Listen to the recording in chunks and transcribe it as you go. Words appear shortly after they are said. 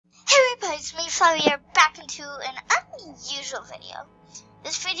It's me, Flavia, we are back into an unusual video.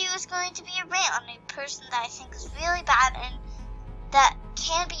 This video is going to be a rant on a person that I think is really bad and that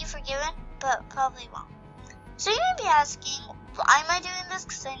can be forgiven, but probably won't. So you may be asking, why am I doing this?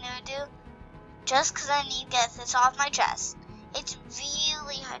 Because I never do. Just because I need to get this off my chest. It's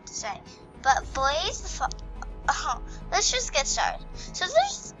really hard to say. But let's just get started. So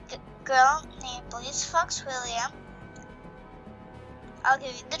there's a girl named Blaze Fox William. I'll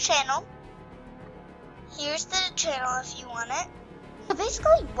give you the channel. Here's the channel if you want it. So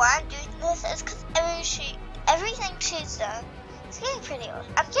basically why I'm doing this is because everything she's done is getting pretty old.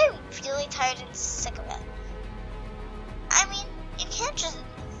 I'm getting really tired and sick of it. I mean, you can't just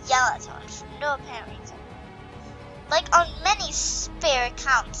yell at someone for no apparent reason. Like on many spare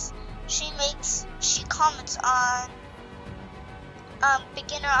accounts, she comments on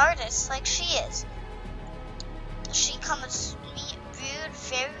beginner artists like she is. She comments rude,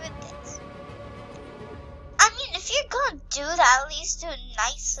 very rude things. I mean, if you're gonna do that, at least do it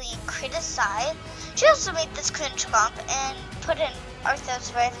nicely and criticize. She also made this cringe comp and put in art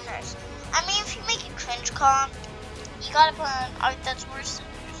that's better than hers. I mean, if you make a cringe comp, you gotta put in art that's worse than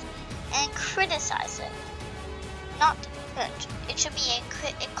hers and criticize it. Not cringe. It should be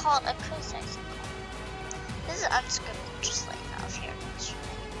called a criticizing comp. This is unscripted, just like now if you're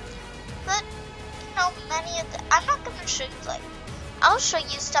but you know, I'm not gonna show you like. I'll show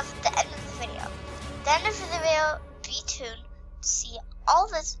you stuff at the end of the video. At the end of the video, be tuned to see all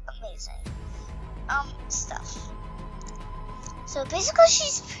this amazing stuff. So basically,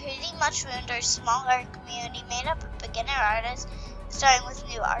 she's pretty much ruined our small art community made up of beginner artists, starting with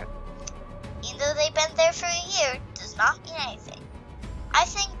new art. Even though they've been there for a year, does not mean anything. I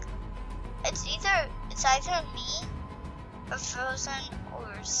think it's either me or Frozen or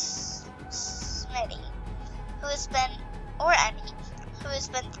Smitty, who has been, or Emmy, who has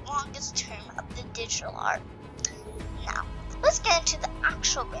been the longest term of the digital art. Now, let's get into the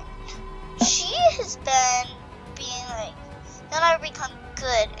actual rant. She has been being like, then I become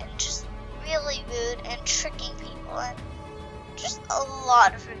good and just really rude and tricking people and just a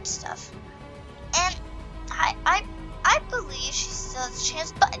lot of rude stuff. And I believe she still has a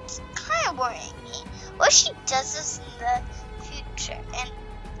chance, but it's kind of worrying me. What if she does this in the future and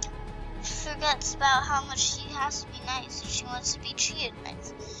forgets about how much she has to be nice if she wants to be treated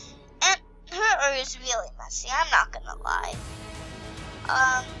nice? And her art is really messy, I'm not gonna lie.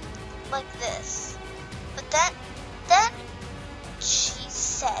 Like this. But then she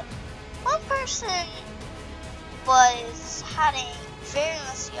said one person had a very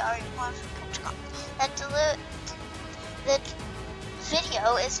messy art in one of her cringe comments. The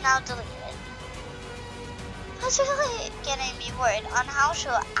video is now deleted. That's really getting me worried on how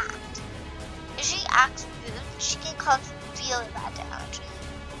she'll act. If she acts rude, she can cause really bad damage.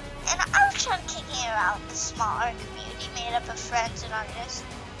 And I was trying to kicking her out in the small art community made up of friends and artists.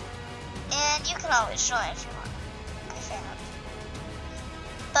 And you can always join if you want. I found.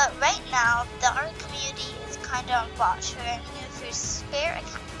 But right now, the art community is kind of on watch for any of her spare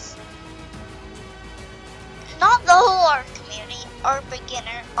accounts. Not the whole art community or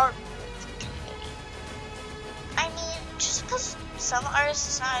beginner art community. I mean, just because some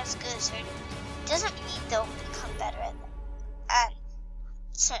artists are not as good as her doesn't mean they'll become better at them. And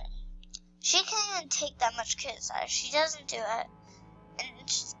so she can't even take that much criticize. She doesn't do it, and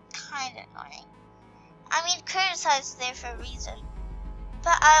it's just kind of annoying. I mean, criticize is there for a reason.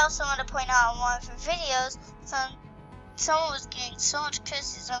 But I also want to point out in one of her videos, someone was getting so much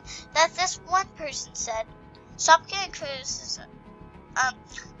criticism that this one person said, "Stop getting criticism.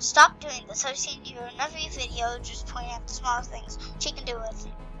 Stop doing this. I've seen you in every video just pointing out the small things. She can do what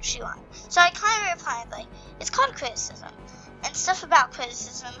she wants." So I kind of replied like, it's called criticism. And stuff about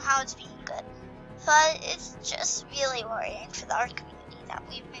criticism, how it's being good. But it's just really worrying for the art community that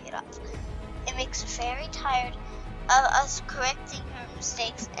we've made up. It makes her very tired of us correcting her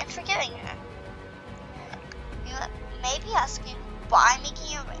mistakes and forgiving her. You may be asking why I'm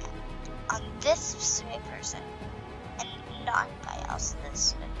making a rant on this specific person and not anybody else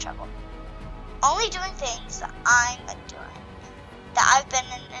that's in trouble. Only doing things that I'm doing, that I've been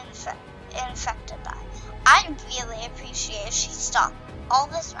infected by. I'd really appreciate if she stopped all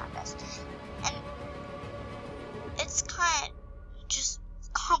this madness. And it's kind of just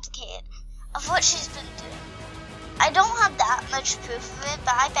complicated of what she's been doing. I don't have that much proof of it,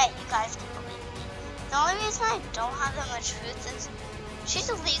 but I bet you guys can believe me. The only reason I don't have that much proof is she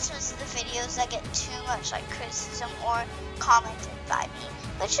deletes most of the videos that get too much like criticism or commented by me,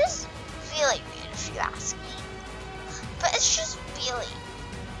 which is really rude if you ask me. But it's just really,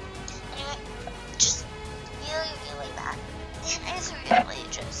 anyway, just really bad. And it's really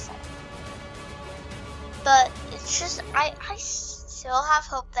just But it's just, I still have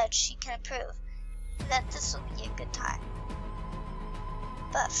hope that she can improve, that this will be a good time.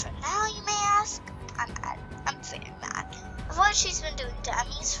 But for now, you may ask, I'm mad. I'm very mad of what she's been doing to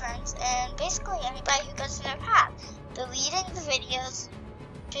Emmy's friends and basically anybody who gets in her path. Deleting the videos,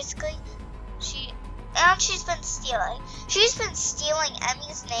 basically, she's been stealing. She's been stealing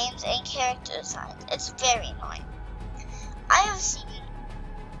Emmy's names and character designs. It's very annoying. I have seen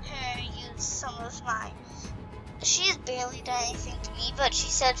her use some of mine. She's barely done anything to me, but she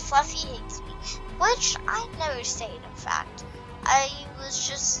said Fluffy hates me, which I never said, in fact. I was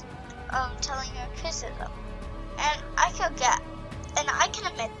just telling her criticism. And I can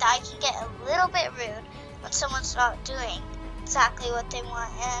admit that I can get a little bit rude when someone's not doing exactly what they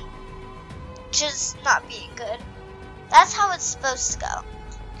want and just not being good. That's how it's supposed to go.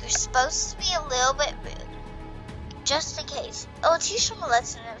 You're supposed to be a little bit rude, just in case. It will teach them a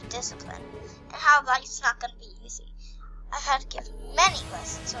lesson of discipline and how life's not going to be easy. I've had to give many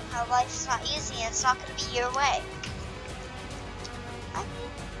lessons on how life's not easy and it's not going to be your way. I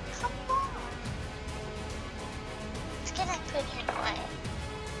mean, come on. It's getting pretty annoying.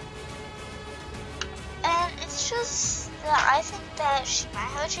 And it's just that I think that she might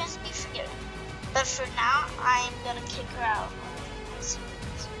have a chance to be forgiven. But for now, I'm gonna kick her out of this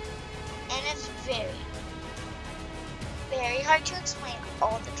series. And it's very, very hard to explain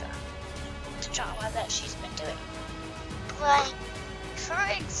all the drama that she's been doing. Like, for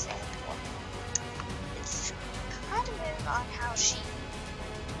example, it's kind of weird on how she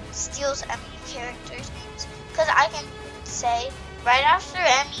steals Emmy characters' names. Because I can say, right after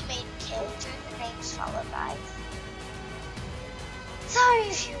Emmy made a character, the name's followed by. Sorry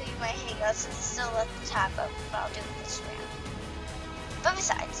if you leave my hangouts and still let the tab open while doing this rant. But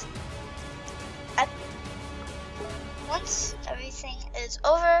besides, once everything is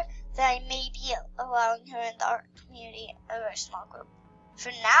over, then I may be allowing her in the art community of our small group.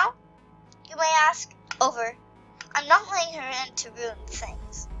 For now, you may ask, over. I'm not letting her in to ruin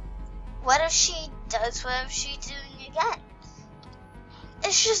things. What if she does what she's doing again?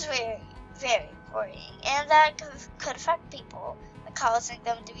 It's just very, very worrying, and that could affect people, causing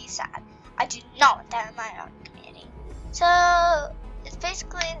them to be sad. I do not want that in my art community. So, it's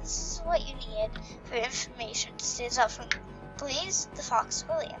basically, this is what you need for information to stay up from Please, the Fox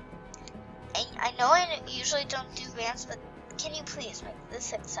William. And I know I usually don't do rants, but can you please make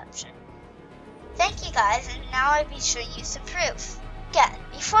this exception? Thank you guys, and now I'll be showing you some proof. Again,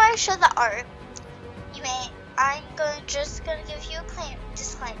 before I show the art, I'm just gonna give you a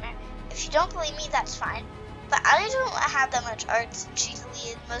disclaimer. If you don't believe me, that's fine. But I don't have that much art since she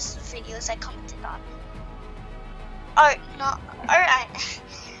deleted most of the videos I commented on. Art.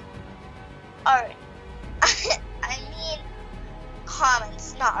 I mean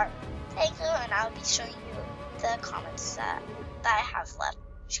comments, not art. Thank you, and I'll be showing you the comments that I have left.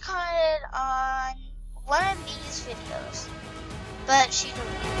 She commented on one of these videos, but she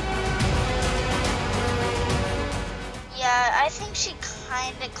deleted it. Yeah, I think she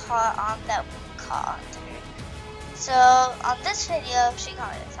kinda caught on that we caught on to her. So, on this video, she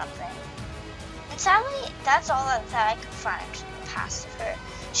commented something. And sadly, that's all that I could find in the past of her.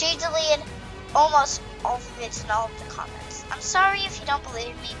 She deleted almost all of it and all of the comments. I'm sorry if you don't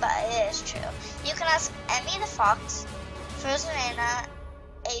believe me, but it is true. You can ask Emmy the Fox, Frozen Anna,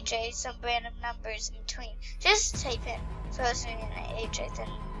 AJ, some random numbers in between. Just type in Frozen Anna, AJ, then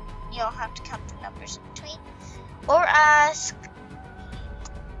you don't have to count the numbers in between. Or ask...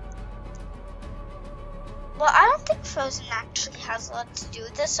 Well, I don't think Frozen actually has a lot to do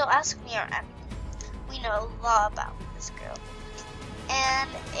with this, so ask me or Emmy. We know a lot about this girl. And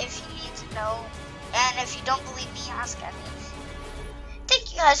if you need to know, and if you don't believe me, ask Emmy.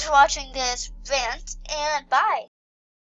 Thank you guys for watching this rant, and bye.